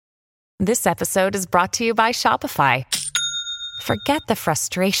This episode is brought to you by Shopify. Forget the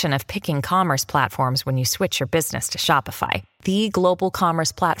frustration of picking commerce platforms when you switch your business to Shopify, the global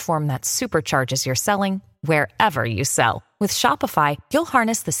commerce platform that supercharges your selling wherever you sell. With Shopify, you'll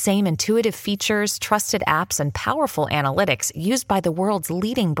harness the same intuitive features, trusted apps, and powerful analytics used by the world's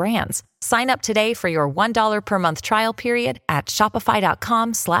leading brands. Sign up today for your $1 per month trial period at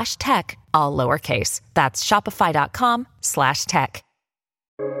shopify.com/tech, all lowercase. That's shopify.com/tech.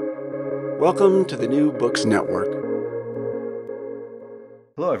 Welcome to the New Books Network.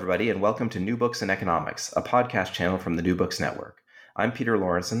 Hello, everybody, and welcome to New Books in Economics, a podcast channel from the New Books Network. I'm Peter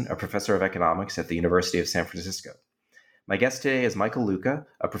Lawrenson, a professor of economics at the University of San Francisco. My guest today is Michael Luca,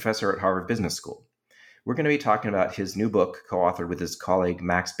 a professor at Harvard Business School. We're going to be talking about his new book, co-authored with his colleague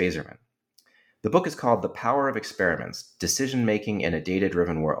Max Bazerman. The book is called The Power of Experiments: Decision-Making in a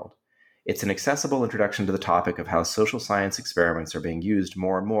Data-Driven World. It's an accessible introduction to the topic of how social science experiments are being used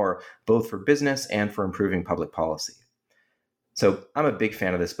more and more, both for business and for improving public policy. So I'm a big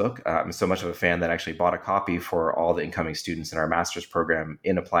fan of this book. I'm so much of a fan that I actually bought a copy for all the incoming students in our master's program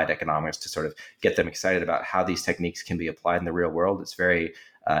in applied economics to sort of get them excited about how these techniques can be applied in the real world. It's very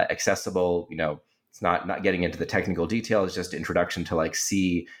accessible. It's not getting into the technical detail. It's just introduction to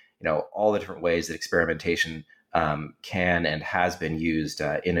see, all the different ways that experimentation can and has been used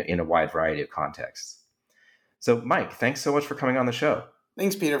in a wide variety of contexts. So Mike, thanks so much for coming on the show.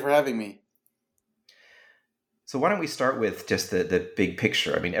 Thanks, Peter, for having me. So why don't we start with just the big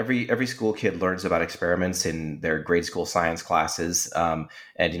picture? I mean, every school kid learns about experiments in their grade school science classes. And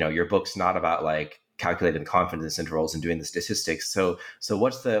your book's not about calculating confidence intervals and doing the statistics. So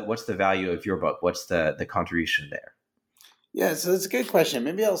what's the value of your book? What's the contribution there? Yeah, so it's a good question.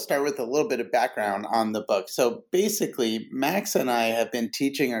 Maybe I'll start with a little bit of background on the book. So basically, Max and I have been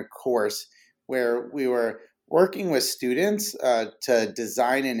teaching a course where we were working with students to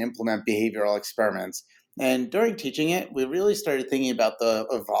design and implement behavioral experiments. And during teaching it, we really started thinking about the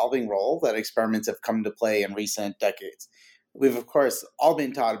evolving role that experiments have come to play in recent decades. We've, of course, all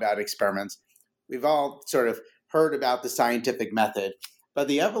been taught about experiments. We've all sort of heard about the scientific method. But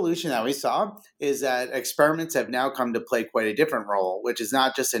the evolution that we saw is that experiments have now come to play quite a different role, which is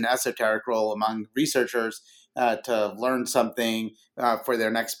not just an esoteric role among researchers to learn something for their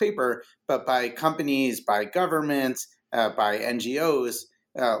next paper, but by companies, by governments, by NGOs,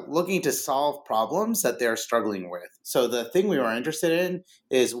 looking to solve problems that they're struggling with. So the thing we were interested in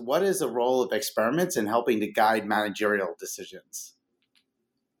is what is the role of experiments in helping to guide managerial decisions?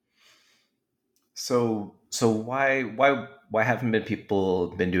 So why haven't people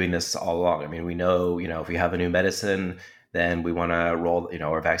been doing this all along? I mean, we know, if we have a new medicine, then we want to roll,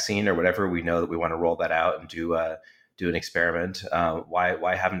 or vaccine or whatever, we know that we want to roll that out and do an experiment.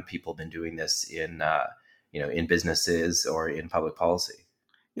 Why haven't people been doing this in businesses or in public policy?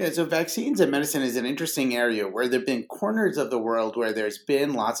 Yeah, so vaccines and medicine is an interesting area where there have been corners of the world where there's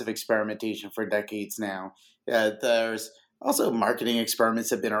been lots of experimentation for decades now. There's also marketing experiments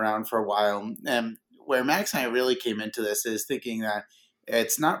have been around for a while. And where Max and I really came into this is thinking that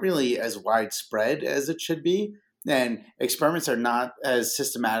it's not really as widespread as it should be, and experiments are not as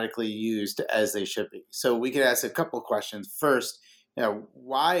systematically used as they should be. So we could ask a couple of questions. First,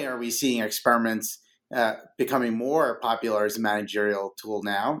 why are we seeing experiments becoming more popular as a managerial tool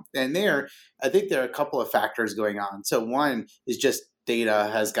now? And I think there are a couple of factors going on. So one is just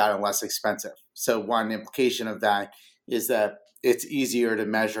data has gotten less expensive. So one implication of that is that it's easier to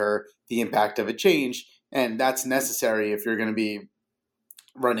measure the impact of a change, and that's necessary if you're going to be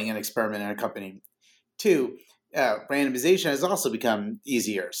running an experiment in a company. Two, randomization has also become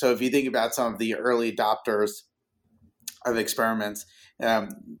easier. So if you think about some of the early adopters of experiments,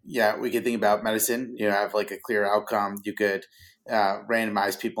 we could think about medicine. You have a clear outcome. You could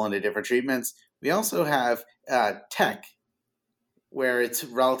randomize people into different treatments. We also have tech, where it's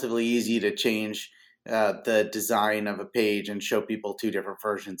relatively easy to change the design of a page and show people two different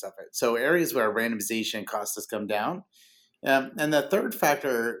versions of it. So areas where randomization costs has come down. And the third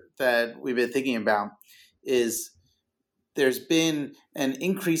factor that we've been thinking about is there's been an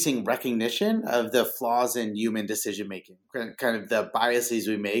increasing recognition of the flaws in human decision-making, kind of the biases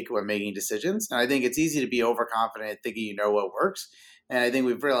we make when making decisions. And I think it's easy to be overconfident thinking you know what works. And I think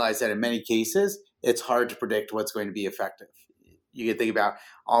we've realized that in many cases, it's hard to predict what's going to be effective. You can think about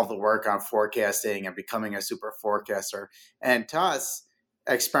all the work on forecasting and becoming a super forecaster. And to us,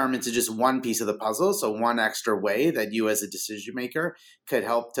 experiments is just one piece of the puzzle. So one extra way that you as a decision maker could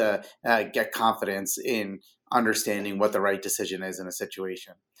help to get confidence in understanding what the right decision is in a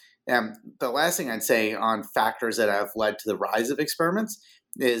situation. And the last thing I'd say on factors that have led to the rise of experiments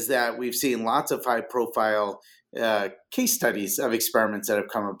is that we've seen lots of high profile case studies of experiments that have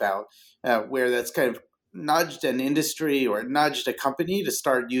come about where that's kind of nudged an industry or nudged a company to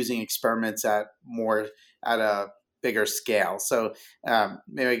start using experiments at a bigger scale. So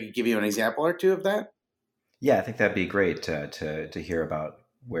maybe I could give you an example or two of that. Yeah, I think that'd be great to hear about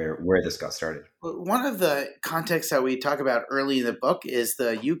where this got started. One of the contexts that we talk about early in the book is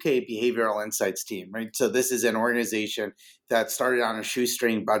the UK Behavioral Insights team, right? So this is an organization that started on a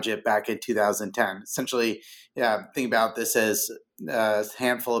shoestring budget back in 2010. Essentially, think about this as a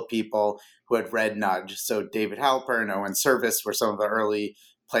handful of people who had read Nudge. So David Halpern, Owen Service were some of the early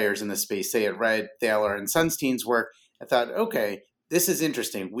players in the space. They had read Thaler and Sunstein's work. I thought, okay, this is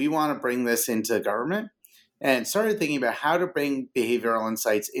interesting. We want to bring this into government, and started thinking about how to bring behavioral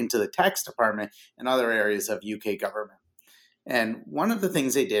insights into the tax department and other areas of UK government. And one of the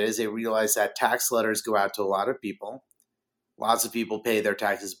things they did is they realized that tax letters go out to a lot of people. Lots of people pay their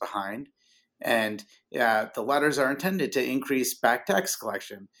taxes behind. And the letters are intended to increase back tax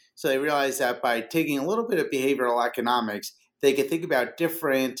collection. So they realized that by taking a little bit of behavioral economics, they could think about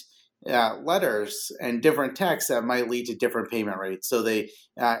different letters and different texts that might lead to different payment rates. So they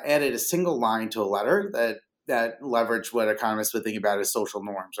added a single line to a letter that leveraged what economists would think about as social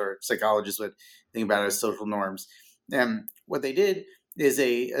norms, or psychologists would think about as social norms. And what they did is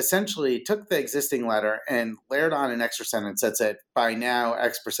they essentially took the existing letter and layered on an extra sentence that said, by now,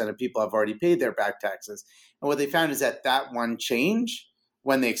 X% of people have already paid their back taxes. And what they found is that one change,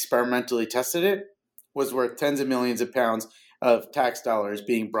 when they experimentally tested it, was worth tens of millions of pounds of tax dollars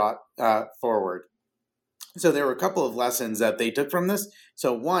being brought forward. So there were a couple of lessons that they took from this.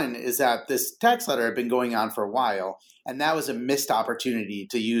 So one is that this tax letter had been going on for a while, and that was a missed opportunity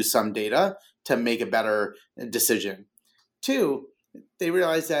to use some data to make a better decision. Two, they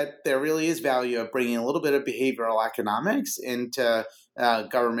realized that there really is value of bringing a little bit of behavioral economics into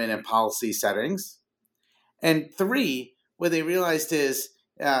government and policy settings. And three, what they realized is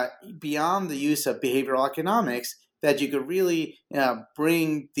beyond the use of behavioral economics, that you could really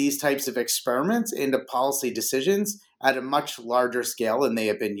bring these types of experiments into policy decisions at a much larger scale than they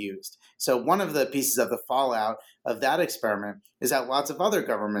have been used. So one of the pieces of the fallout of that experiment is that lots of other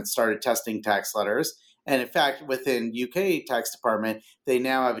governments started testing tax letters. And in fact, within UK tax department, they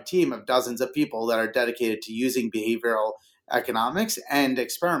now have a team of dozens of people that are dedicated to using behavioral economics and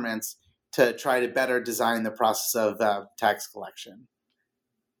experiments to try to better design the process of tax collection.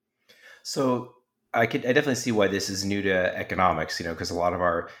 So I definitely see why this is new to economics, because a lot of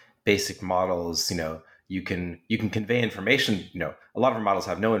our basic models, you can convey information, a lot of our models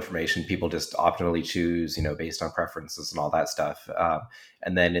have no information. People just optimally choose, based on preferences and all that stuff.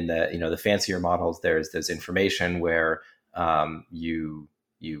 And then in the fancier models, there's information where you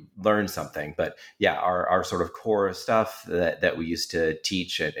learn something. But yeah, our sort of core stuff that we used to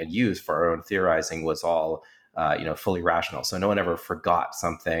teach and use for our own theorizing was all fully rational. So no one ever forgot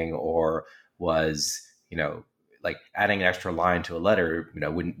something or was, like adding an extra line to a letter,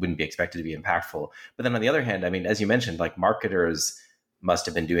 wouldn't be expected to be impactful. But then on the other hand, I mean, as you mentioned, like marketers must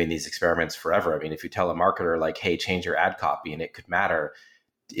have been doing these experiments forever. I mean, if you tell a marketer like, hey, change your ad copy and it could matter,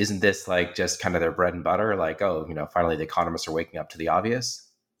 isn't this like just kind of their bread and butter? Like, oh, finally the economists are waking up to the obvious.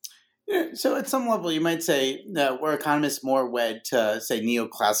 Yeah, so at some level, you might say that we're economists more wed to, say,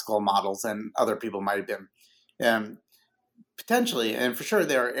 neoclassical models than other people might have been. Potentially, and for sure,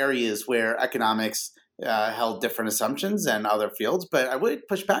 there are areas where economics held different assumptions than other fields, but I would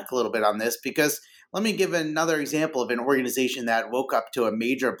push back a little bit on this because let me give another example of an organization that woke up to a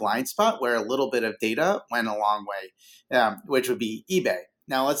major blind spot where a little bit of data went a long way, which would be eBay.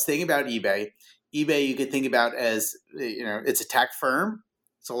 Now, let's think about eBay. eBay, you could think about as, it's a tech firm.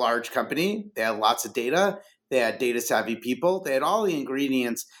 It's a large company. They have lots of data. They had data savvy people. They had all the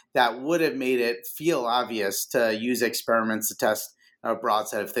ingredients that would have made it feel obvious to use experiments to test a broad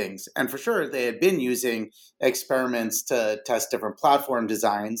set of things. And for sure, they had been using experiments to test different platform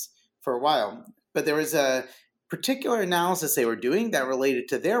designs for a while. But there was a particular analysis they were doing that related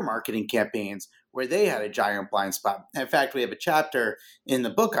to their marketing campaigns where they had a giant blind spot. In fact, we have a chapter in the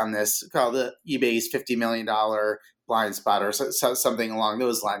book on this called eBay's $50 million blind spot or something along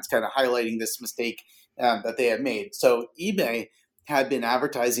those lines, kind of highlighting this mistake that they had made. So eBay had been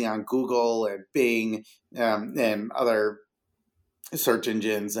advertising on Google and Bing and other search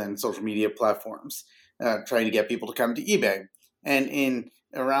engines and social media platforms, trying to get people to come to eBay. And in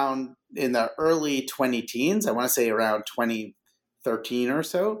the early 20-teens, I want to say around 2013 or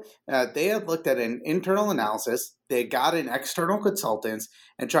so, they had looked at an internal analysis. They got in external consultants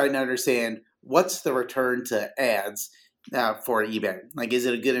and tried to understand what's the return to ads for eBay. Like, is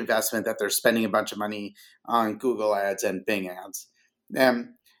it a good investment that they're spending a bunch of money on Google ads and Bing ads?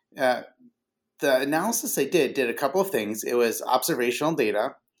 the analysis they did a couple of things. It was observational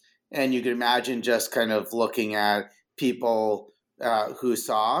data, and you could imagine just kind of looking at people who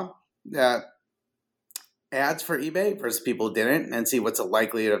saw ads for eBay versus people who didn't, and see what's the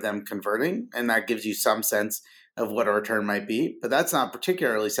likelihood of them converting. And that gives you some sense of what a return might be. But that's not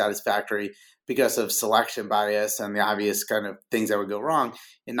particularly satisfactory because of selection bias and the obvious kind of things that would go wrong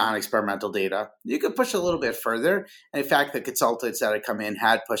in non-experimental data. You could push a little bit further. And in fact, the consultants that had come in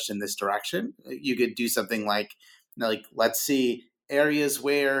had pushed in this direction. You could do something like let's see areas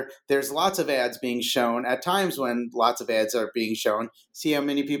where there's lots of ads being shown at times when lots of ads are being shown. See how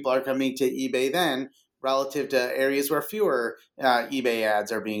many people are coming to eBay then relative to areas where fewer eBay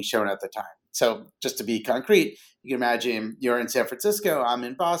ads are being shown at the time. So just to be concrete, you can imagine you're in San Francisco, I'm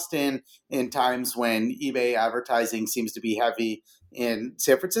in Boston. In times when eBay advertising seems to be heavy in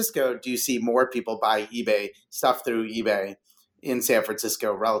San Francisco, do you see more people buy eBay stuff through eBay in San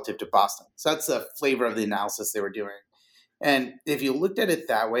Francisco relative to Boston? So that's the flavor of the analysis they were doing. And if you looked at it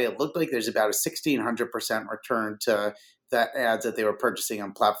that way, it looked like there's about a 1,600% return to the ads that they were purchasing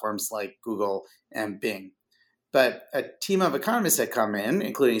on platforms like Google and Bing. But a team of economists had come in,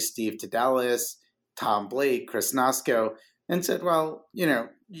 including Steve Tadalis, Tom Blake, Chris Nosko, and said, well,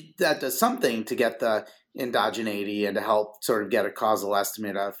 that does something to get the endogeneity and to help sort of get a causal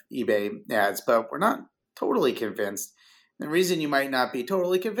estimate of eBay ads, but we're not totally convinced. The reason you might not be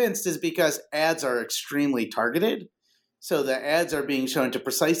totally convinced is because ads are extremely targeted. So the ads are being shown to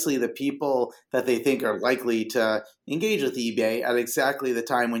precisely the people that they think are likely to engage with eBay at exactly the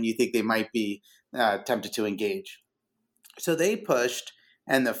time when you think they might be tempted to engage. So they pushed,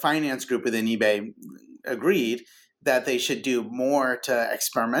 and the finance group within eBay agreed that they should do more to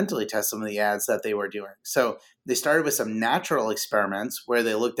experimentally test some of the ads that they were doing. So they started with some natural experiments where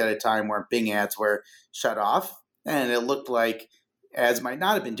they looked at a time where Bing ads were shut off, and it looked like ads might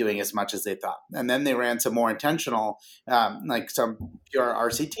not have been doing as much as they thought. And then they ran some more intentional, like some pure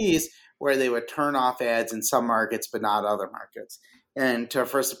RCTs, where they would turn off ads in some markets but not other markets. And to a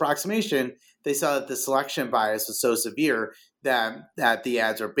first approximation, they saw that the selection bias was so severe that the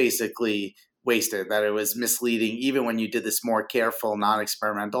ads are basically wasted, that it was misleading even when you did this more careful,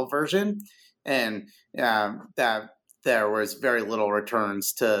 non-experimental version, and that there was very little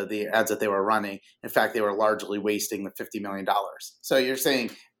returns to the ads that they were running. In fact, they were largely wasting the $50 million. So you're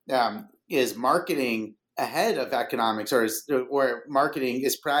saying, is marketing ahead of economics, or marketing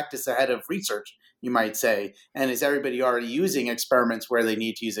is practice ahead of research, you might say? And is everybody already using experiments where they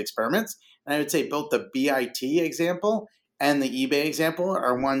need to use experiments? And I would say both the BIT example and the eBay example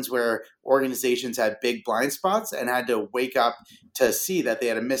are ones where organizations had big blind spots and had to wake up to see that they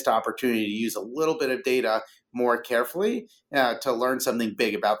had a missed opportunity to use a little bit of data more carefully to learn something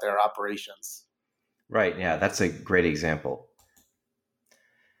big about their operations. Right. Yeah, that's a great example.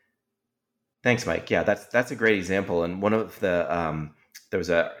 Thanks, Mike. Yeah, that's a great example. And one of the there was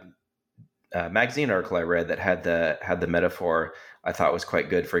a magazine article I read that had the metaphor I thought was quite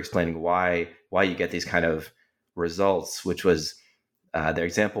good for explaining why you get these kind of results, which was their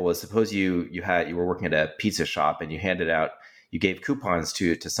example was, suppose you were working at a pizza shop and you gave coupons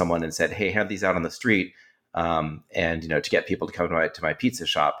to someone and said, hey, hand these out on the street, and to get people to come to my pizza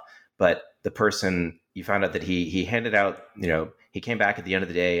shop. But the person, you found out that he handed out, he came back at the end of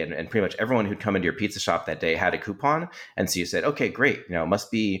the day and pretty much everyone who'd come into your pizza shop that day had a coupon. And so you said, okay, great. It must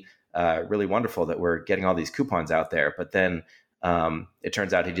be really wonderful that we're getting all these coupons out there. But then it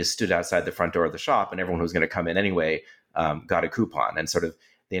turns out he just stood outside the front door of the shop and everyone who was going to come in anyway got a coupon. And sort of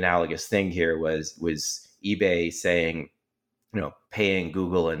the analogous thing here was eBay saying, paying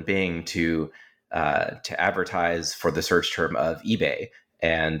Google and Bing to advertise for the search term of eBay.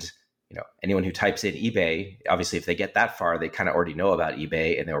 And anyone who types in eBay, obviously, if they get that far, they kind of already know about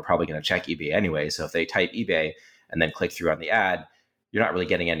eBay, and they were probably going to check eBay anyway. So if they type eBay and then click through on the ad, you're not really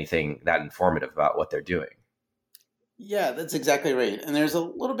getting anything that informative about what they're doing. Yeah, that's exactly right. And there's a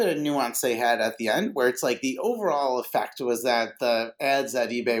little bit of nuance they had at the end where it's like the overall effect was that the ads that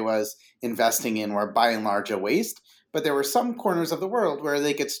eBay was investing in were by and large a waste. But there were some corners of the world where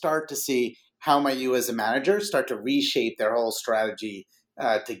they could start to see how might you as a manager start to reshape their whole strategy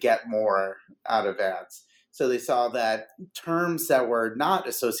to get more out of ads. So they saw that terms that were not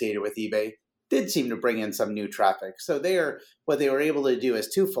associated with eBay did seem to bring in some new traffic. So what they were able to do is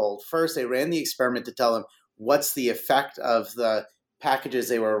twofold. First, they ran the experiment to tell them what's the effect of the packages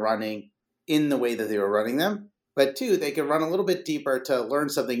they were running in the way that they were running them. But two, they could run a little bit deeper to learn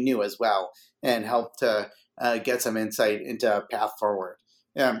something new as well and help to get some insight into a path forward.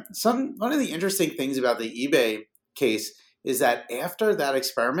 One of the interesting things about the eBay case is that after that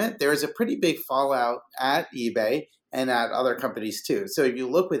experiment, there is a pretty big fallout at eBay and at other companies too. So if you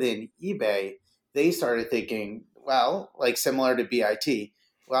look within eBay, they started thinking, well, like similar to BIT,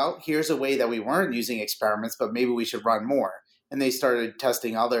 well, here's a way that we weren't using experiments, but maybe we should run more. And they started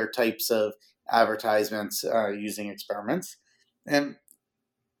testing other types of advertisements using experiments. And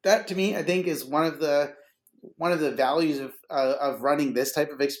that, to me, I think is one of the values of running this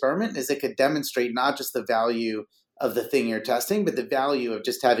type of experiment is it could demonstrate not just the value of the thing you're testing, but the value of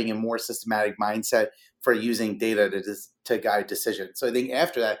just having a more systematic mindset for using data to guide decisions. So I think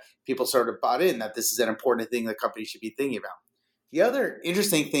after that, people sort of bought in that this is an important thing that companies should be thinking about. The other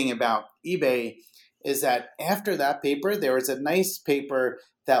interesting thing about eBay is that after that paper, there was a nice paper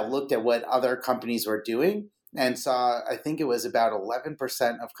that looked at what other companies were doing and saw, I think it was about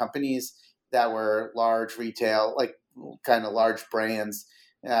 11% of companies that were large retail, like kind of large brands,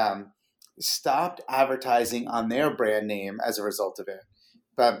 stopped advertising on their brand name as a result of it.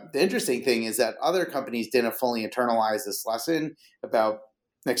 But the interesting thing is that other companies didn't fully internalize this lesson about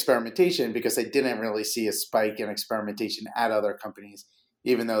experimentation because they didn't really see a spike in experimentation at other companies,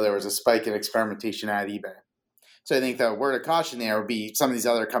 even though there was a spike in experimentation at eBay. So I think the word of caution there would be some of these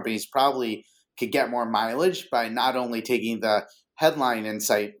other companies probably could get more mileage by not only taking the headline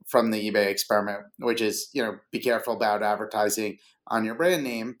insight from the eBay experiment, which is, be careful about advertising on your brand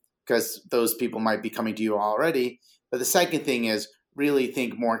name because those people might be coming to you already. But the second thing is really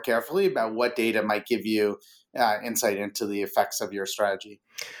think more carefully about what data might give you insight into the effects of your strategy.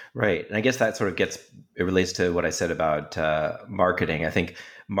 Right. And I guess that sort of it relates to what I said about marketing. I think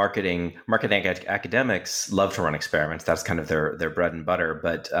marketing academics love to run experiments. That's kind of their bread and butter.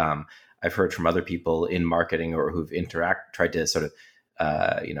 But I've heard from other people in marketing or who've tried to sort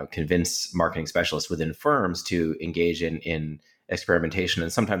of, convince marketing specialists within firms to engage in experimentation.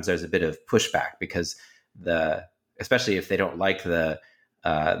 And sometimes there's a bit of pushback because especially if they don't like the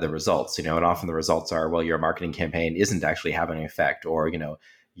results, and often the results are, well, your marketing campaign isn't actually having an effect, or,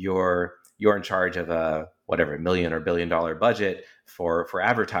 you're in charge of a $1 million or $1 billion budget for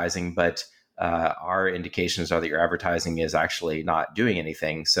advertising, but our indications are that your advertising is actually not doing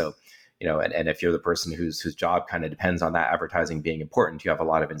anything. So, and if you're the person whose job kind of depends on that advertising being important, you have a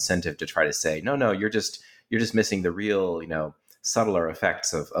lot of incentive to try to say, no, you're just missing the real, subtler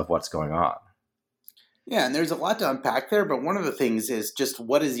effects of what's going on. Yeah, and there's a lot to unpack there, but one of the things is just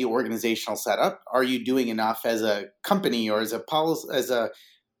what is the organizational setup? Are you doing enough as a company or as a policymaker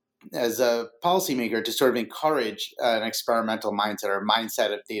to sort of encourage an experimental mindset or a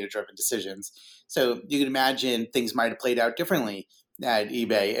mindset of data-driven decisions? So you can imagine things might have played out differently at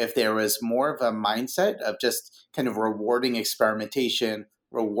eBay if there was more of a mindset of just kind of rewarding experimentation,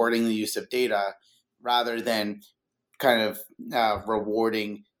 rewarding the use of data, rather than kind of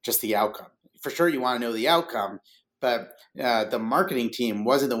rewarding just the outcome. For sure, you want to know the outcome, but the marketing team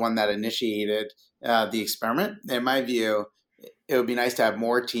wasn't the one that initiated the experiment. In my view, it would be nice to have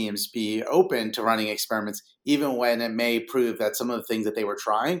more teams be open to running experiments, even when it may prove that some of the things that they were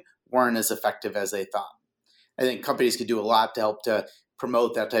trying weren't as effective as they thought. I think companies could do a lot to help to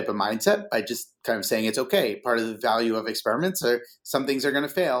promote that type of mindset by just kind of saying it's okay. Part of the value of experiments are some things are going to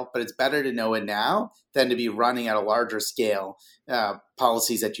fail, but it's better to know it now than to be running at a larger scale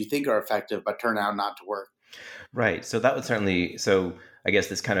policies that you think are effective but turn out not to work. Right. So that would certainly. So I guess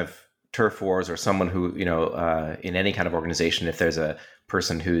this kind of turf wars, or someone who in any kind of organization, if there's a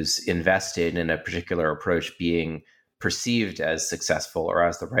person who's invested in a particular approach being perceived as successful or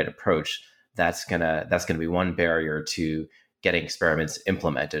as the right approach, that's gonna be one barrier to getting experiments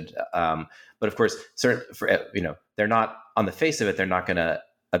implemented. But of course, they're not, on the face of it, they're not going to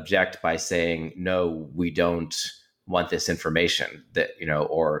object by saying, no, we don't want this information, that,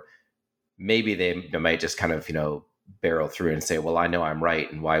 or maybe they might just kind of, barrel through and say, well, I know I'm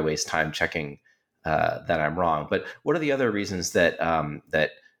right, and why waste time checking that I'm wrong? But what are the other reasons that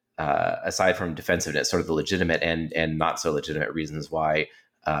aside from defensiveness, sort of the legitimate and not so legitimate reasons why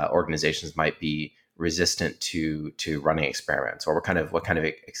organizations might be resistant to running experiments, or what kind of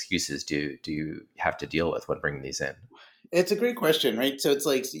excuses do you have to deal with when bringing these in? It's a great question, right? So it's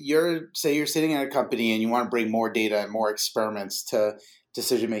like you're sitting at a company and you want to bring more data and more experiments to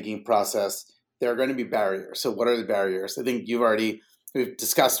decision-making process. There are going to be barriers. So what are the barriers? I think we've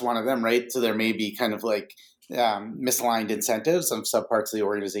discussed one of them, right? So there may be kind of like misaligned incentives on subparts of the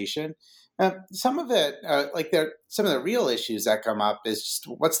organization. Some of it, some of the real issues that come up is just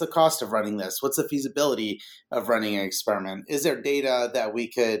what's the cost of running this? What's the feasibility of running an experiment? Is there data that we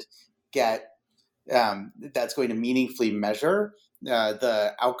could get that's going to meaningfully measure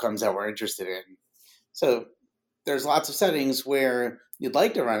the outcomes that we're interested in? So there's lots of settings where you'd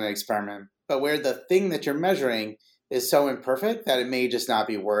like to run an experiment, but where the thing that you're measuring is so imperfect that it may just not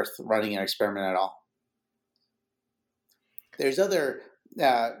be worth running an experiment at all. There's other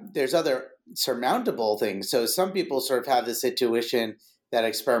surmountable things. So some people sort of have this intuition that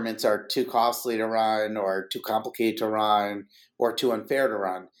experiments are too costly to run or too complicated to run or too unfair to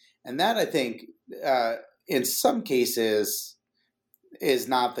run. And that, I think, in some cases is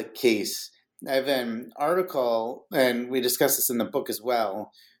not the case. I have an article, and we discuss this in the book as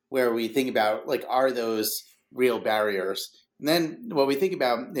well, where we think about, like, are those real barriers? And then what we think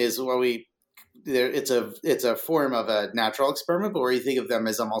about is it's a form of a natural experiment, but where you think of them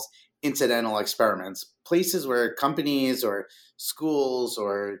as almost incidental experiments, places where companies or schools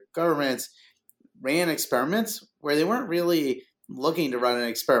or governments ran experiments where they weren't really looking to run an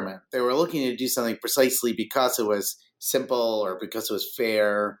experiment. They were looking to do something precisely because it was simple or because it was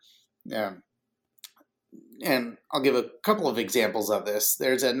fair. And I'll give a couple of examples of this.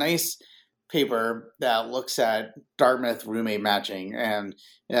 There's a nice paper that looks at Dartmouth roommate matching. And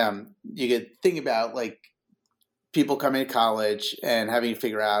you could think about, like, people coming to college and having to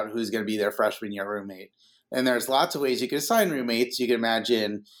figure out who's going to be their freshman year roommate. And there's lots of ways you could assign roommates. You can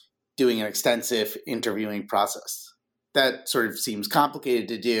imagine doing an extensive interviewing process. That sort of seems complicated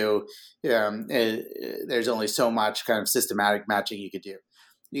to do. There's only so much kind of systematic matching you could do.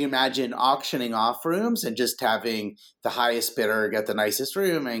 You can imagine auctioning off rooms and just having the highest bidder get the nicest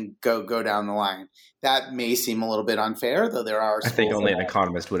room and go down the line. That may seem a little bit unfair, though there are. I think only an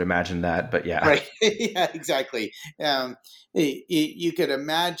economist would imagine that, but yeah. Right. Yeah, exactly. You could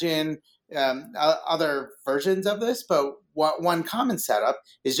imagine other versions of this, but one common setup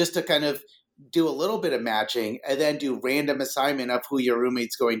is just to kind of do a little bit of matching and then do random assignment of who your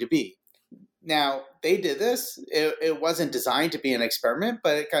roommate's going to be. Now, they did this. It wasn't designed to be an experiment,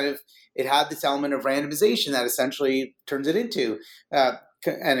 but it had this element of randomization that essentially turns it into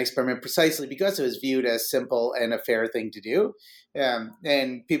an experiment precisely because it was viewed as simple and a fair thing to do.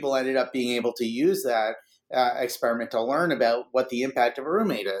 And people ended up being able to use that experiment to learn about what the impact of a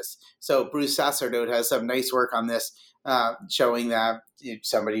roommate is. So Bruce Sacerdote has some nice work on this, showing that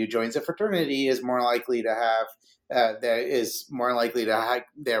somebody who joins a fraternity is more likely to have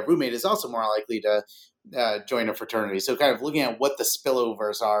their roommate is also more likely to join a fraternity. So kind of looking at what the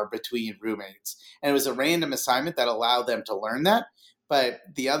spillovers are between roommates. And it was a random assignment that allowed them to learn that. But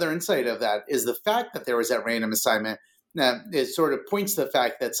the other insight of that is the fact that there was that random assignment. It sort of points to the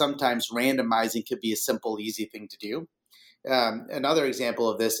fact that sometimes randomizing could be a simple, easy thing to do. Another example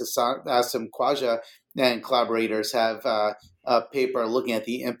of this is Asim Khwaja and collaborators have a paper looking at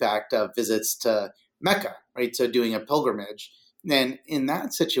the impact of visits to Mecca, right? So doing a pilgrimage. And in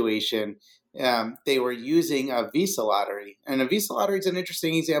that situation, they were using a visa lottery. And a visa lottery is an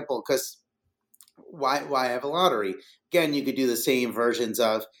interesting example because why have a lottery? Again, you could do the same versions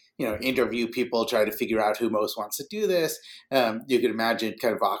of, interview people, try to figure out who most wants to do this. You could imagine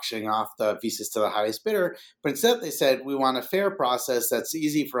kind of auctioning off the visas to the highest bidder. But instead, they said, we want a fair process that's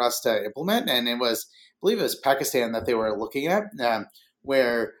easy for us to implement. And I believe it was Pakistan that they were looking at,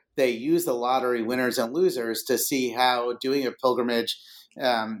 where they use the lottery winners and losers to see how doing a pilgrimage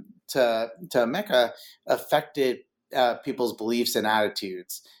to Mecca affected people's beliefs and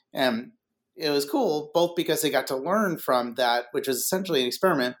attitudes. And it was cool, both because they got to learn from that, which was essentially an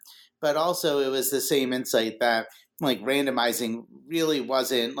experiment, but also it was the same insight that, like, randomizing really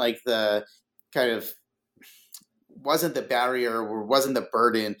wasn't wasn't the barrier or wasn't the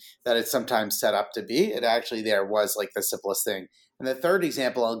burden that it's sometimes set up to be. It actually was like the simplest thing. And the third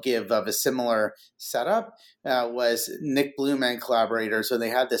example I'll give of a similar setup was Nick Bloom and collaborators when they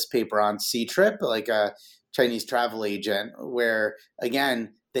had this paper on C-Trip, like a Chinese travel agent, where,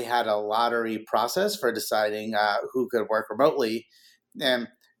 again, they had a lottery process for deciding who could work remotely. And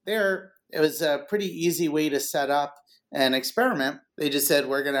it was a pretty easy way to set up an experiment. They just said,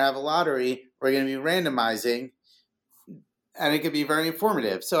 we're going to have a lottery, we're going to be randomizing, and it could be very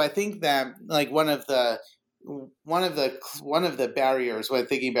informative. So I think that, like, one of the barriers when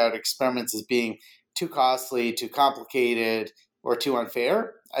thinking about experiments as being too costly, too complicated, or too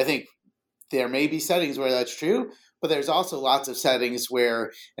unfair, I think there may be settings where that's true, but there's also lots of settings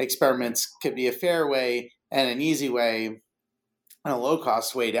where experiments could be a fair way and an easy way and a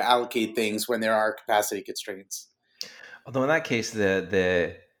low-cost way to allocate things when there are capacity constraints. Although in that case,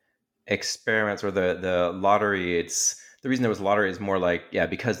 the experiments or the lottery, the reason there was a lottery is more like,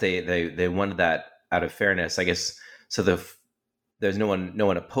 because they wanted that out of fairness, I guess. So there's no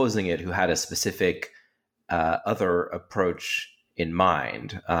one opposing it who had a specific other approach in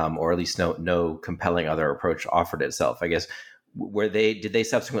mind, or at least no compelling other approach offered itself. I guess, did they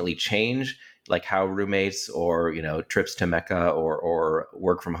subsequently change, like, how roommates or trips to Mecca or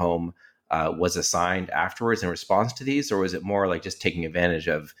work from home was assigned afterwards in response to these, or was it more like just taking advantage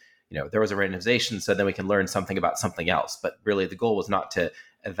of there was a randomization, so then we can learn something about something else? But really, the goal was not to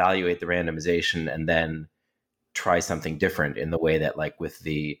evaluate the randomization and then try something different in the way that, like with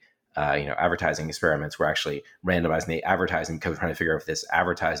the advertising experiments, we're actually randomizing the advertising because we're trying to figure out if this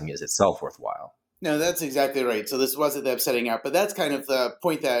advertising is itself worthwhile. No, that's exactly right. So this wasn't them setting out, but that's kind of the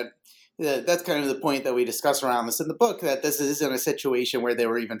point that's kind of the point that we discuss around this in the book, that this isn't a situation where they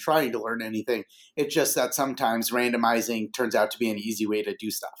were even trying to learn anything. It's just that sometimes randomizing turns out to be an easy way to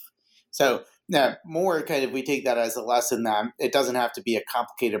do stuff. So now, more kind of, we take that as a lesson that it doesn't have to be a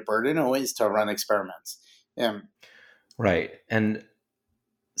complicated burden always to run experiments. Right. And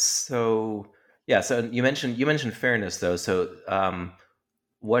so, yeah, so you mentioned fairness though. So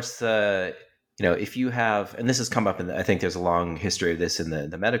what's the, if you have, and this has come up in I think there's a long history of this in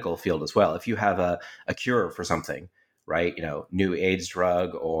the medical field as well. If you have a cure for something, right, new AIDS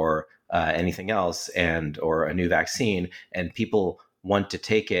drug or anything else, or a new vaccine, and people want to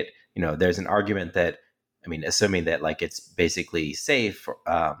take it, there's an argument that, assuming that like it's basically safe,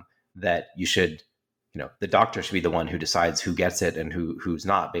 that you should, the doctor should be the one who decides who gets it and who's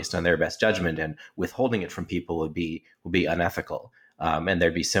not based on their best judgment, and withholding it from people would be unethical. And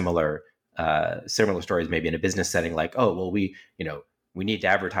there'd be similar stories maybe in a business setting, like, oh, well, we need to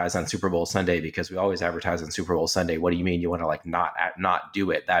advertise on Super Bowl Sunday because we always advertise on Super Bowl Sunday. What do you mean you want to like not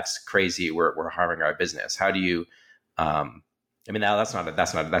do it? That's crazy. We're harming our business. How do you? That's not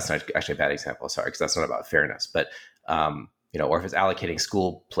actually a bad example. Sorry, because that's not about fairness. But or if it's allocating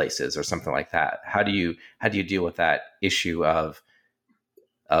school places or something like that, how do you deal with that issue of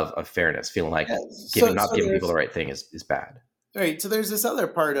fairness? Feeling like giving people the right thing is bad. Right. So there's this other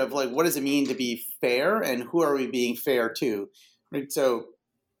part of like, what does it mean to be fair, and who are we being fair to? Right. So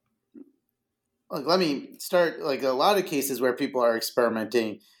like, let me start, like, a lot of cases where people are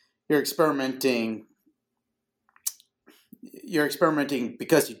experimenting, you're experimenting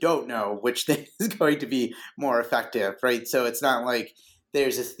because you don't know which thing is going to be more effective, right? So it's not like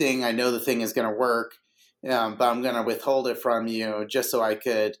there's this thing, I know the thing is going to work, but I'm going to withhold it from you just so I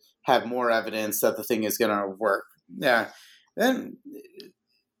could have more evidence that the thing is going to work. Yeah. Then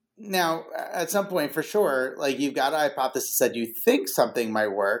now, at some point, for sure, like, you've got a hypothesis that you think something might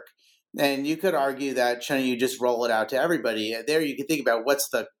work, and you could argue that shouldn't you just roll it out to everybody? There, you can think about what's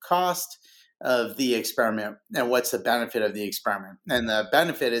the cost of the experiment and what's the benefit of the experiment. And the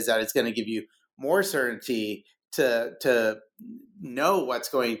benefit is that it's going to give you more certainty to know what's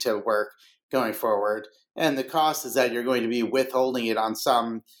going to work going forward. And the cost is that you're going to be withholding it on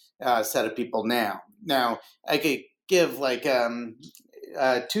some set of people now. Now, I could give like a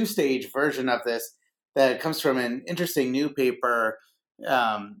two-stage version of this that comes from an interesting new paper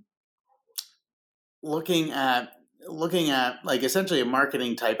looking at like essentially a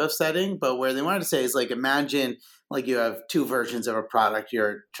marketing type of setting, but where they wanted to say is like, imagine like you have two versions of a product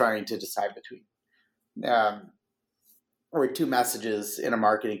you're trying to decide between, or two messages in a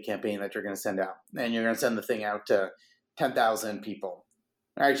marketing campaign that you're going to send out, and you're going to send the thing out to 10,000 people.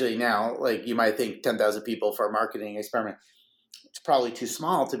 Actually, now, like, you might think 10,000 people for a marketing experiment, it's probably too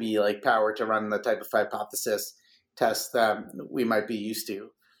small to be like powered to run the type of hypothesis test that we might be used to.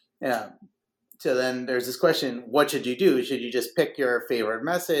 Yeah. So then there's this question, what should you do? Should you just pick your favorite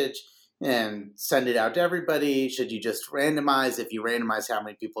message and send it out to everybody? Should you just randomize? If you randomize, how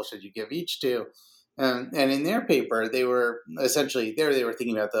many people should you give each to? And in their paper, they were essentially, they were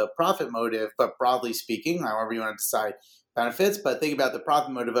thinking about the profit motive, but broadly speaking, however you want to decide benefits, but think about the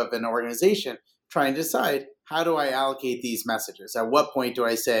profit motive of an organization trying to decide, how do I allocate these messages? At what point do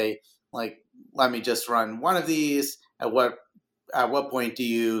I say, like, let me just run one of these? At what point do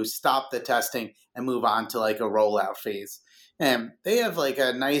you stop the testing and move on to like a rollout phase? And they have like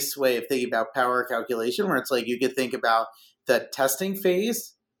a nice way of thinking about power calculation, where it's like you could think about the testing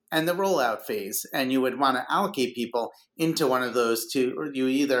phase and the rollout phase, and you would want to allocate people into one of those two. Or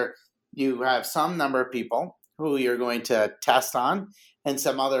you have some number of people who you're going to test on, and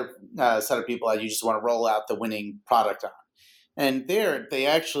some other set of people that you just want to roll out the winning product on. And there, they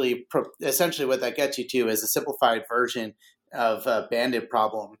actually, essentially what that gets you to is a simplified version of a bandit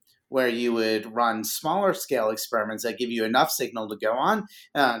problem, where you would run smaller scale experiments that give you enough signal to go on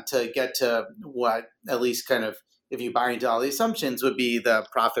to get to what, at least kind of, if you buy into all the assumptions, would be the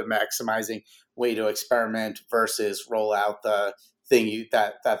profit maximizing way to experiment versus roll out the thing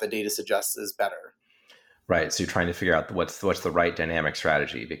that the data suggests is better. Right. So you're trying to figure out what's the right dynamic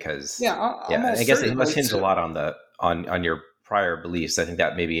strategy, because I guess it must hinge a lot on your prior beliefs. I think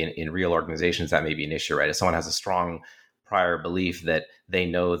that maybe in real organizations that may be an issue, right? If someone has a strong prior belief that they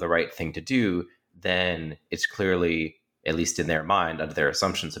know the right thing to do, then it's clearly, at least in their mind, under their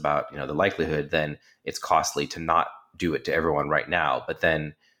assumptions about the likelihood, then it's costly to not do it to everyone right now. But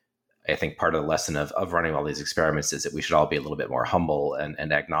then I think part of the lesson of running all these experiments is that we should all be a little bit more humble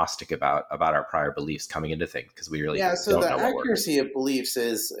and agnostic about our prior beliefs coming into things, because we really Yeah, so don't the know what works. accuracy of beliefs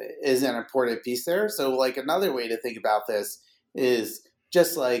is an important piece there. So like another way to think about this is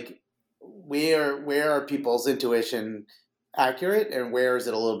just like where are people's intuition accurate and where is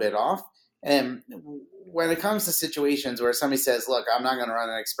it a little bit off? And when it comes to situations where somebody says, "Look, I'm not going to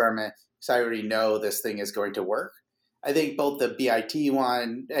run an experiment because I already know this thing is going to work," I think both the BIT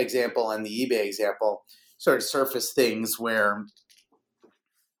one example and the eBay example sort of surface things where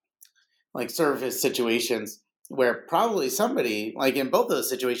like surface situations where probably somebody, like in both of those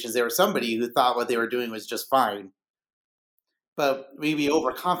situations, there was somebody who thought what they were doing was just fine, but maybe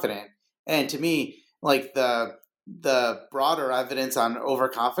overconfident. And to me, like the broader evidence on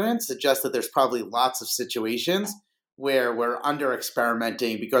overconfidence suggests that there's probably lots of situations where we're under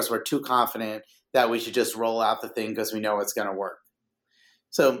experimenting because we're too confident that we should just roll out the thing because we know it's going to work.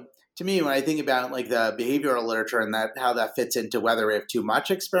 So to me, when I think about like the behavioral literature and that how that fits into whether we have too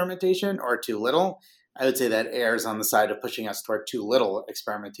much experimentation or too little, I would say that errs on the side of pushing us toward too little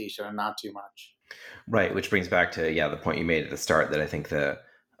experimentation and not too much. Right, which brings back to the point you made at the start, that I think the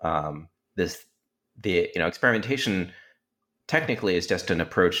experimentation technically is just an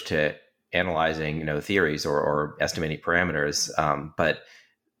approach to analyzing theories or estimating parameters, but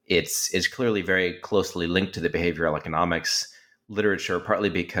it's clearly very closely linked to the behavioral economics literature, partly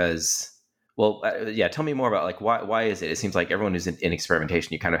because, well, tell me more about like why is it? It seems like everyone who's in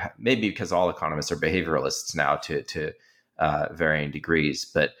experimentation, you kind of maybe because all economists are behavioralists now to varying degrees,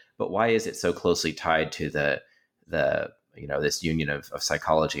 but why is it so closely tied to the this union of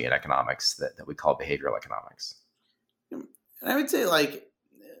psychology and economics that we call behavioral economics? And I would say like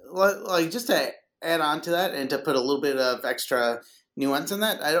just to add on to that and to put a little bit of extra nuance in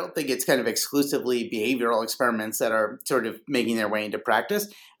that, I don't think it's kind of exclusively behavioral experiments that are sort of making their way into practice.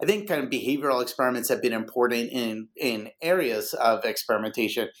 I think kind of behavioral experiments have been important in areas of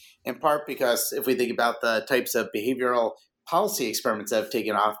experimentation, in part because if we think about the types of behavioral policy experiments that have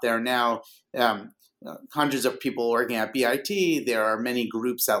taken off, there are now hundreds of people working at BIT. There are many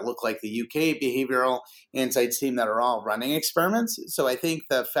groups that look like the UK Behavioral Insights team that are all running experiments. So I think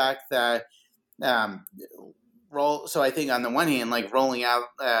the fact that so I think on the one hand, like rolling out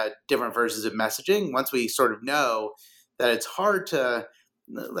different versions of messaging, once we sort of know that it's hard to,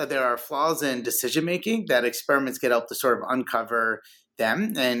 that there are flaws in decision making, that experiments can help to sort of uncover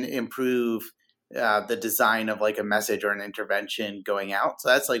them and improve the design of like a message or an intervention going out. So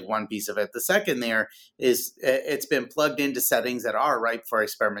that's like one piece of it. The second there is it's been plugged into settings that are ripe for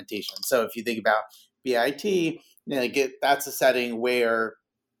experimentation. So if you think about BIT, that's a setting where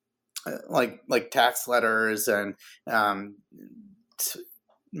like tax letters and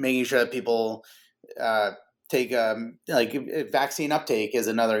making sure that people take like vaccine uptake is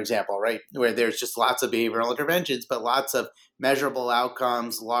another example, right? Where there's just lots of behavioral interventions, but lots of measurable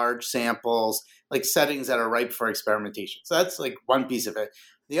outcomes, large samples, like settings that are ripe for experimentation. So that's like one piece of it.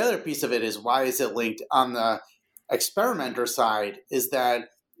 The other piece of it is why is it linked on the experimenter side is that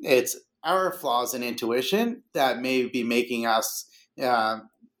it's our flaws in intuition that may be making us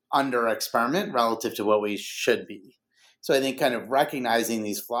under experiment relative to what we should be. So I think kind of recognizing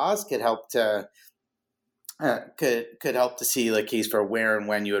these flaws could help to could help to see the case for where and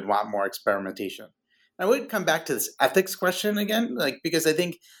when you would want more experimentation. I would come back to this ethics question again, like because I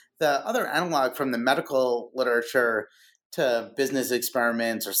think the other analog from the medical literature to business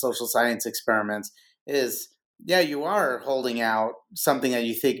experiments or social science experiments is, yeah, you are holding out something that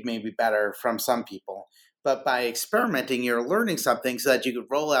you think may be better from some people. But by experimenting, you're learning something so that you could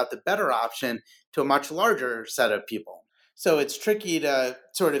roll out the better option to a much larger set of people. So it's tricky to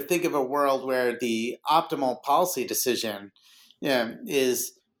sort of think of a world where the optimal policy decision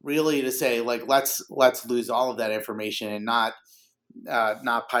is really to say, like, let's lose all of that information and not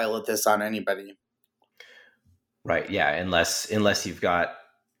pilot this on anybody. Right. Yeah. Unless you've got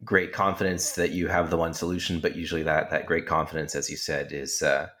great confidence that you have the one solution, but usually that great confidence, as you said, is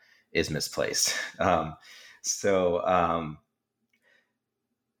misplaced.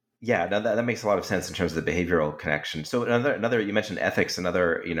 Yeah, no, that makes a lot of sense in terms of the behavioral connection. So another you mentioned ethics,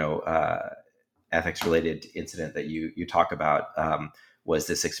 another ethics related incident that you talk about was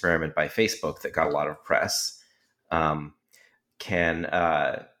this experiment by Facebook that got a lot of press. Can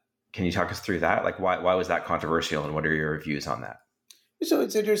you talk us through that? Like why was that controversial, and what are your views on that? So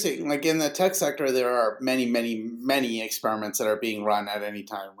it's interesting. Like in the tech sector, there are many, many, many experiments that are being run at any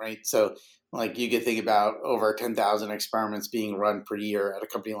time, right? So like you could think about over 10,000 experiments being run per year at a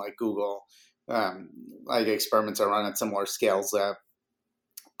company like Google. Like experiments are run at similar scales at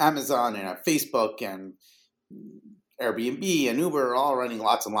Amazon and at Facebook and Airbnb and Uber are all running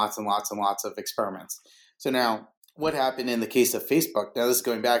lots and lots and lots and lots of experiments. So now, what happened in the case of Facebook? Now, this is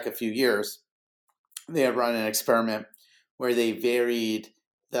going back a few years. They have run an experiment where they varied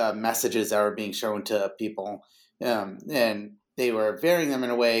the messages that were being shown to people. And they were varying them in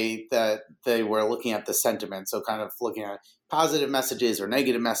a way that they were looking at the sentiment. So kind of looking at positive messages or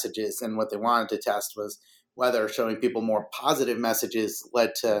negative messages. And what they wanted to test was whether showing people more positive messages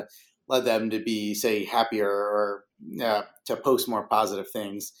led them to be, say, happier or to post more positive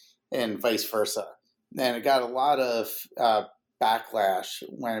things, and vice versa. And it got a lot of backlash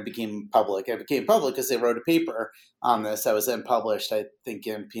when it became public. It became public because they wrote a paper on this that was then published, I think,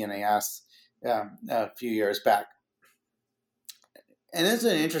 in PNAS a few years back. And it's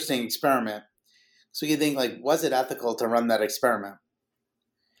an interesting experiment. So you think, like, was it ethical to run that experiment?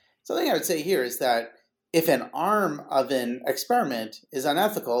 Something I would say here is that if an arm of an experiment is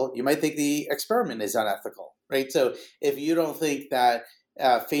unethical, you might think the experiment is unethical, right? So if you don't think that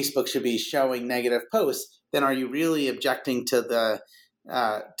Facebook should be showing negative posts, then are you really objecting to the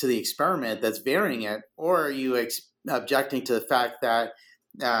experiment that's varying it, or are you objecting to the fact that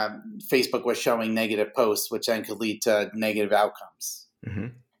Facebook was showing negative posts, which then could lead to negative outcomes? Mm-hmm.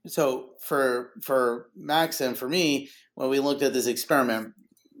 So for Max and for me, when we looked at this experiment,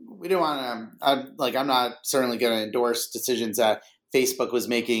 we didn't want to. I'm not certainly going to endorse decisions that Facebook was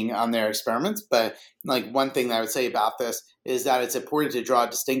making on their experiments, but like one thing that I would say about this is that it's important to draw a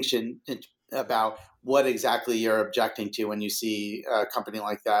distinction about what exactly you're objecting to when you see a company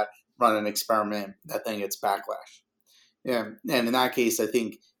like that run an experiment that then gets backlash. Yeah, and in that case, I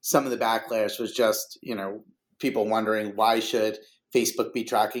think some of the backlash was just, people wondering, why should Facebook be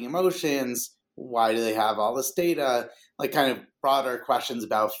tracking emotions? Why do they have all this data? Like kind of broader questions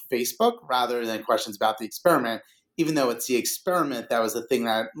about Facebook rather than questions about the experiment, even though it's the experiment that was the thing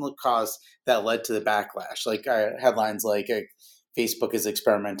that led to the backlash. Like headlines like Facebook is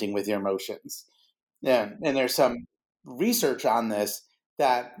experimenting with your emotions. Yeah, and there's some research on this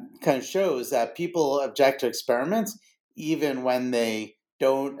that kind of shows that people object to experiments even when they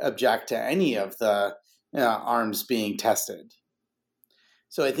don't object to any of the arms being tested.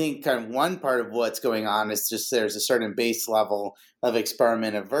 So I think kind of one part of what's going on is just there's a certain base level of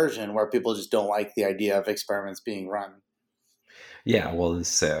experiment aversion where people just don't like the idea of experiments being run. Yeah, well,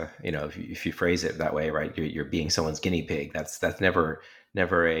 it's if you phrase it that way, right, you're being someone's guinea pig. That's never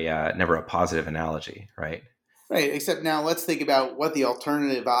a positive analogy, right? Right. Except now let's think about what the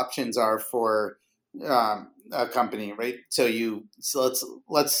alternative options are for a company, right? So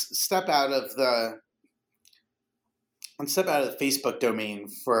let's step out of the Facebook domain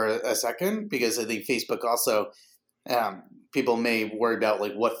for a second, because I think Facebook also, people may worry about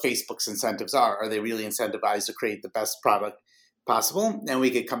like what Facebook's incentives are. Are they really incentivized to create the best product possible? And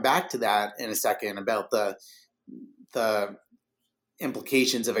we could come back to that in a second about the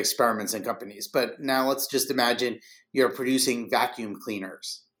implications of experiments in companies. But now let's just imagine you're producing vacuum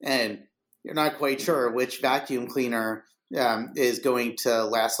cleaners and you're not quite sure which vacuum cleaner is going to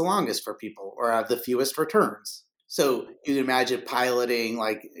last the longest for people or have the fewest returns. So you can imagine piloting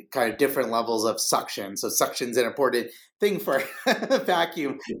like kind of different levels of suction. So suction's an important thing for a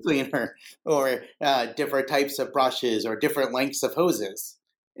vacuum cleaner, or different types of brushes or different lengths of hoses.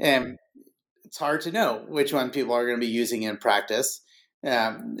 And it's hard to know which one people are going to be using in practice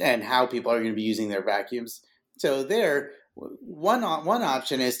and how people are going to be using their vacuums. So one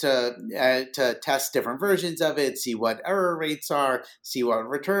option is to test different versions of it, see what error rates are, see what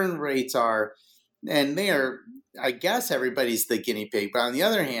return rates are. And I guess everybody's the guinea pig. But on the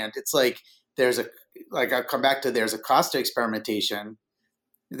other hand, it's like I'll come back to there's a cost to experimentation.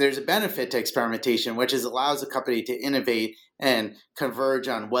 There's a benefit to experimentation, which allows a company to innovate and converge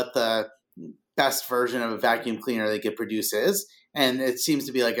on what the best version of a vacuum cleaner they could produce is. And it seems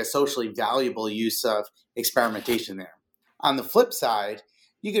to be like a socially valuable use of experimentation there. On the flip side,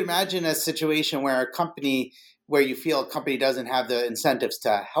 you can imagine a situation where you feel a company doesn't have the incentives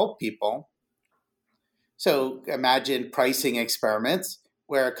to help people. So imagine pricing experiments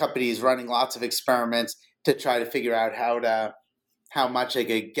where a company is running lots of experiments to try to figure out how much they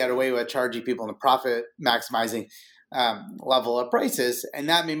could get away with charging people in the profit maximizing level of prices. And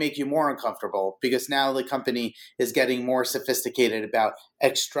that may make you more uncomfortable because now the company is getting more sophisticated about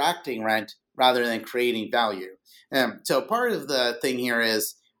extracting rent rather than creating value. So part of the thing here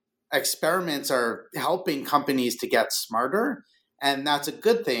is experiments are helping companies to get smarter. And that's a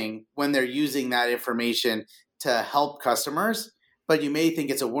good thing when they're using that information to help customers. But you may think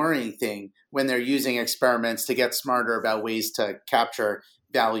it's a worrying thing when they're using experiments to get smarter about ways to capture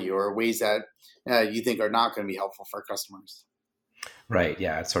value or ways that you think are not going to be helpful for customers. Right.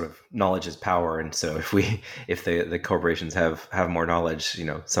 Yeah. It's sort of knowledge is power. And so if the corporations have more knowledge,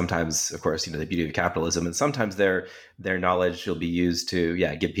 sometimes, of course, the beauty of capitalism, and sometimes their knowledge will be used to,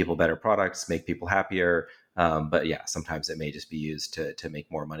 give people better products, make people happier. But yeah, sometimes it may just be used to make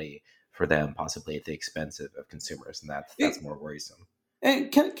more money for them, possibly at the expense of consumers. And that's more worrisome.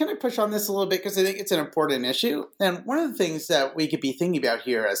 And can I push on this a little bit, because I think it's an important issue. And one of the things that we could be thinking about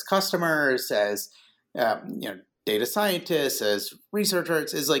here as customers, as data scientists, as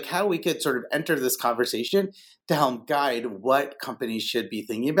researchers, is like how we could sort of enter this conversation to help guide what companies should be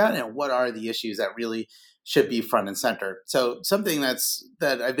thinking about and what are the issues that really should be front and center. So something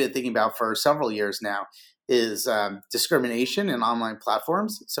that I've been thinking about for several years now is discrimination in online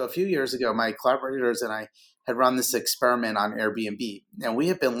platforms. So a few years ago, my collaborators and I had run this experiment on Airbnb. And we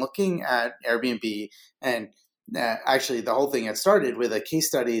have been looking at Airbnb, and actually the whole thing had started with a case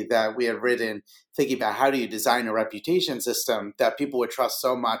study that we had written thinking about how do you design a reputation system that people would trust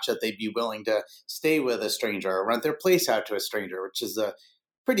so much that they'd be willing to stay with a stranger or rent their place out to a stranger, which is a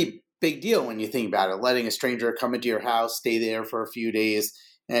pretty big deal when you think about it. Letting a stranger come into your house, stay there for a few days,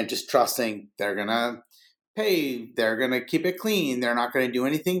 and just trusting they're going to pay, they're going to keep it clean, they're not going to do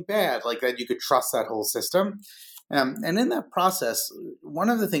anything bad, like that. You could trust that whole system. And in that process, one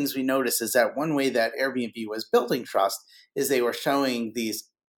of the things we noticed is that one way that Airbnb was building trust is they were showing these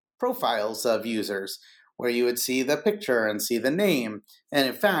profiles of users where you would see the picture and see the name. And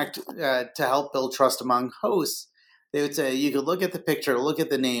in fact, to help build trust among hosts, they would say you could look at the picture, look at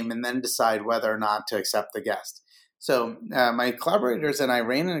the name, and then decide whether or not to accept the guest. So my collaborators and I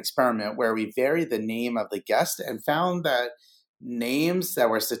ran an experiment where we varied the name of the guest and found that names that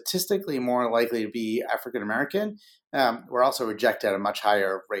were statistically more likely to be African American were also rejected at a much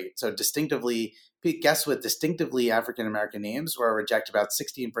higher rate. So guests with distinctively African American names were rejected about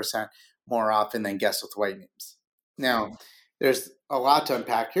 16% more often than guests with white names. Now, there's a lot to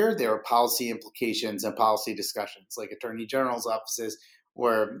unpack here. There are policy implications and policy discussions, like attorney general's offices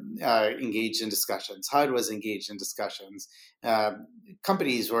were engaged in discussions. HUD was engaged in discussions.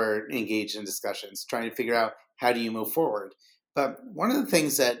 Companies were engaged in discussions, trying to figure out how do you move forward. But one of the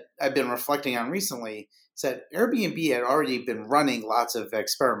things that I've been reflecting on recently is that Airbnb had already been running lots of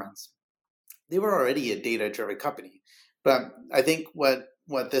experiments. They were already a data-driven company. But I think what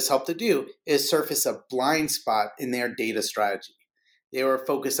this helped to do is surface a blind spot in their data strategy. They were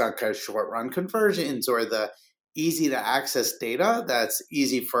focused on kind of short-run conversions or the easy to access data that's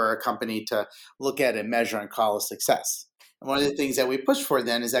easy for a company to look at and measure and call a success. And one of the things that we push for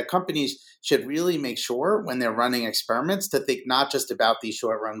then is that companies should really make sure when they're running experiments to think not just about these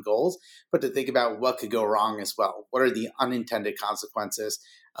short run goals, but to think about what could go wrong as well. What are the unintended consequences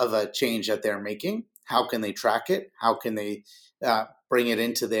of a change that they're making? How can they track it? How can they bring it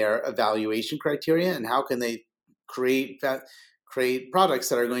into their evaluation criteria? And how can they create products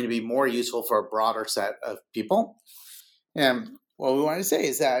that are going to be more useful for a broader set of people? And what we want to say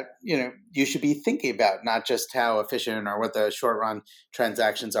is that, you should be thinking about not just how efficient or what the short run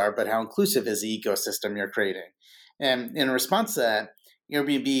transactions are, but how inclusive is the ecosystem you're creating. And in response to that,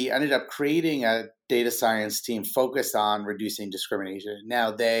 Airbnb ended up creating a data science team focused on reducing discrimination.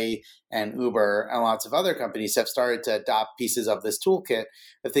 Now they and Uber and lots of other companies have started to adopt pieces of this toolkit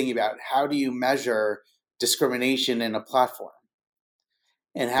of thinking about how do you measure discrimination in a platform?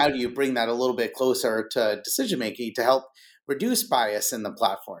 And how do you bring that a little bit closer to decision making to help reduce bias in the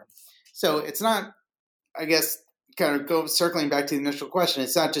platform? So it's not, I guess, kind of circling back to the initial question,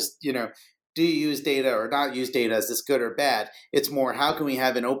 it's not just, do you use data or not use data? Is this good or bad? It's more, how can we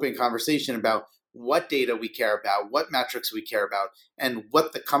have an open conversation about what data we care about, what metrics we care about, and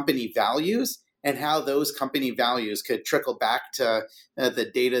what the company values, and how those company values could trickle back to the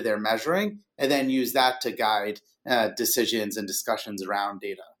data they're measuring, and then use that to guide decisions and discussions around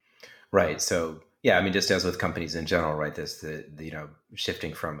data. Right. So, yeah, I mean, just as with companies in general, right, the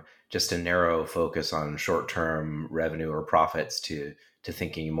shifting from just a narrow focus on short-term revenue or profits to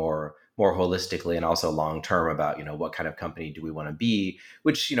thinking more holistically and also long-term about, what kind of company do we want to be,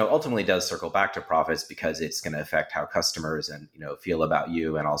 which, ultimately does circle back to profits because it's going to affect how customers and, feel about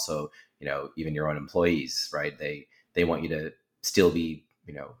you, and also, even your own employees, right? They want you to still be,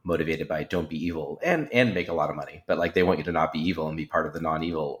 motivated by don't be evil and make a lot of money, but like they want you to not be evil and be part of the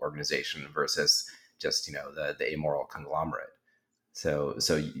non-evil organization versus just, the amoral conglomerate. So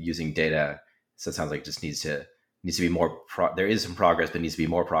using data, so it sounds like it just needs to be more, there is some progress, but needs to be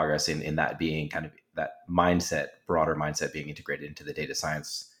more progress in that being kind of that mindset, broader mindset being integrated into the data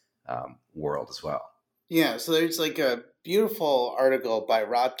science world as well. Yeah, so there's like a beautiful article by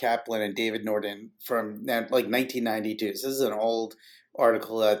Rob Kaplan and David Norton from like 1992. So this is an old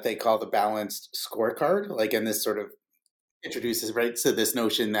article that they call the balanced scorecard, like in this sort of introduces, right? So this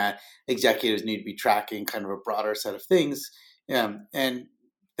notion that executives need to be tracking kind of a broader set of things. And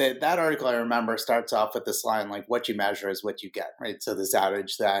that article, I remember, starts off with this line, like, what you measure is what you get, right? So this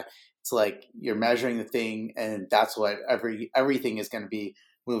adage that it's like you're measuring the thing and that's what everything is going to be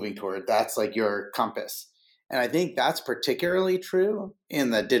moving toward. That's like your compass. And I think that's particularly true in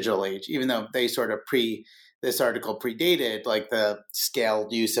the digital age, even though they sort of this article predated like the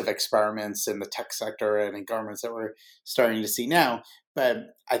scaled use of experiments in the tech sector and in governments that we're starting to see now. But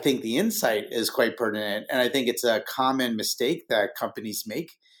I think the insight is quite pertinent. And I think it's a common mistake that companies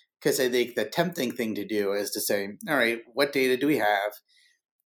make, because I think the tempting thing to do is to say, all right, what data do we have?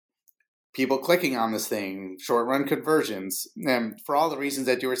 People clicking on this thing, short run conversions. And for all the reasons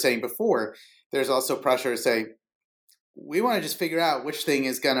that you were saying before, there's also pressure to say, we want to just figure out which thing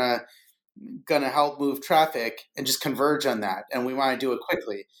is gonna help move traffic and just converge on that. And we want to do it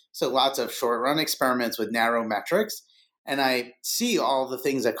quickly. So lots of short run experiments with narrow metrics. And I see all the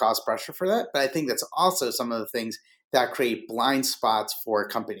things that cause pressure for that. But I think that's also some of the things that create blind spots for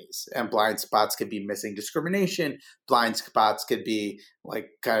companies. And blind spots could be missing discrimination. Blind spots could be like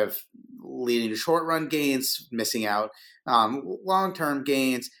kind of leading to short run gains, missing out long-term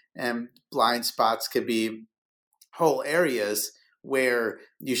gains. And blind spots could be whole areas where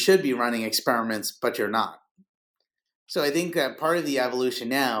you should be running experiments, but you're not. So I think that part of the evolution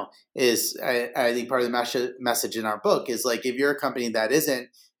now is, I think part of the message in our book is like, if you're a company that isn't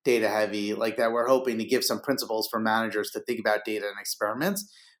data heavy, like that, we're hoping to give some principles for managers to think about data and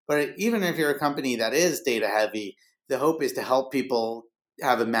experiments. But even if you're a company that is data heavy, the hope is to help people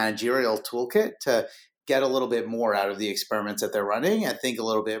have a managerial toolkit to get a little bit more out of the experiments that they're running and think a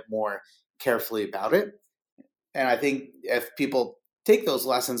little bit more carefully about it. And I think if people take those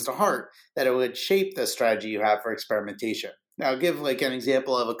lessons to heart, that it would shape the strategy you have for experimentation. Now, I'll give like an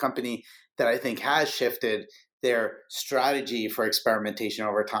example of a company that I think has shifted their strategy for experimentation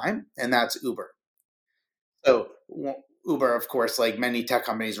over time, and that's Uber. So Uber, of course, like many tech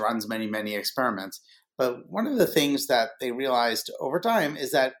companies, runs many, many experiments. But one of the things that they realized over time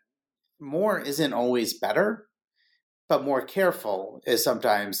is that more isn't always better, but more careful is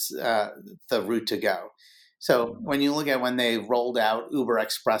sometimes the route to go. So when you look at when they rolled out Uber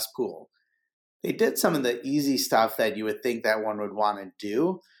Express Pool, they did some of the easy stuff that you would think that one would want to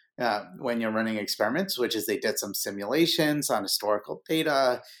do when you're running experiments, which is they did some simulations on historical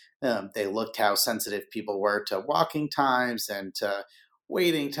data. They looked how sensitive people were to walking times and to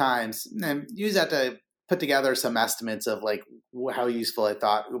waiting times, and use that to put together some estimates of like how useful I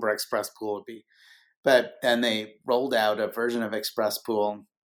thought Uber Express Pool would be. But then they rolled out a version of Express Pool,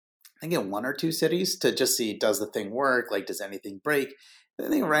 I think in 1 or 2 cities, to just see, does the thing work? Like, does anything break?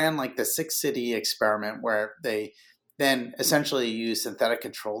 Then they ran like the 6-city experiment where they then essentially use synthetic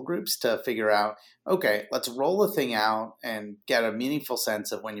control groups to figure out, okay, let's roll the thing out and get a meaningful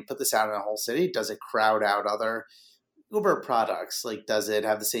sense of when you put this out in a whole city, does it crowd out other Uber products? Like, does it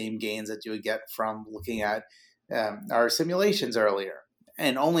have the same gains that you would get from looking at our simulations earlier?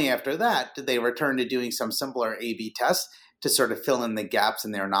 And only after that did they return to doing some simpler A/B tests to sort of fill in the gaps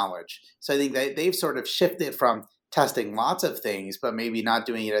in their knowledge. So I think they've sort of shifted from testing lots of things, but maybe not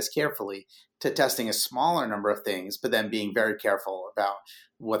doing it as carefully, to testing a smaller number of things, but then being very careful about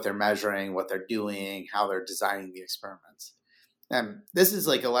what they're measuring, what they're doing, how they're designing the experiments. And this is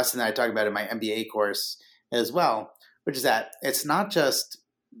like a lesson that I talk about in my MBA course as well, which is that it's not just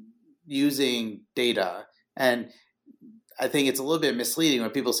using data. And I think it's a little bit misleading when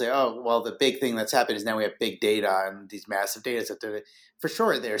people say, oh, well, the big thing that's happened is now we have big data and these massive data sets. For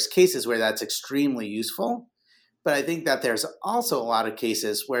sure, there's cases where that's extremely useful. But I think that there's also a lot of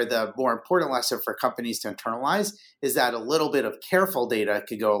cases where the more important lesson for companies to internalize is that a little bit of careful data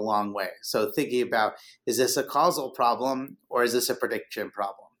could go a long way. So thinking about, is this a causal problem or is this a prediction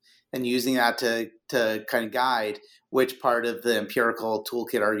problem? And using that to kind of guide which part of the empirical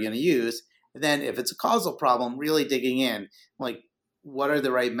toolkit are you going to use. And then if it's a causal problem, really digging in, like, what are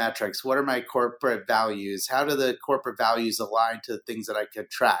the right metrics? What are my corporate values? How do the corporate values align to the things that I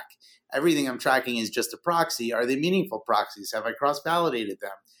could track? Everything I'm tracking is just a proxy. Are they meaningful proxies? Have I cross-validated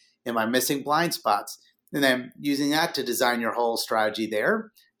them? Am I missing blind spots? And then using that to design your whole strategy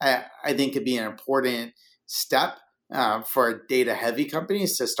there, I think could be an important step for data-heavy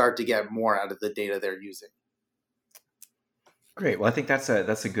companies to start to get more out of the data they're using. Great. Well, I think that's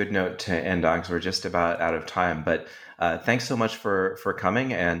a good note to end on, because we're just about out of time. But thanks so much for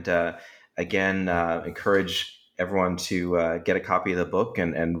coming, and again, encourage everyone to get a copy of the book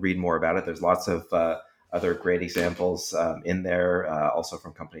and read more about it. There's lots of other great examples in there, also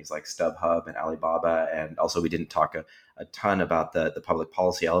from companies like StubHub and Alibaba. And also, we didn't talk a ton about the public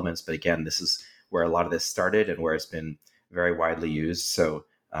policy elements, but again, this is where a lot of this started and where it's been very widely used. So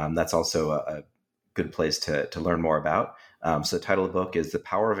that's also a good place to learn more about. So the title of the book is The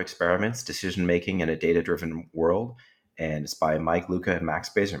Power of Experiments, Decision Making in a Data-Driven World, and it's by Mike, Luca, and Max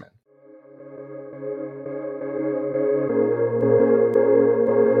Bazerman.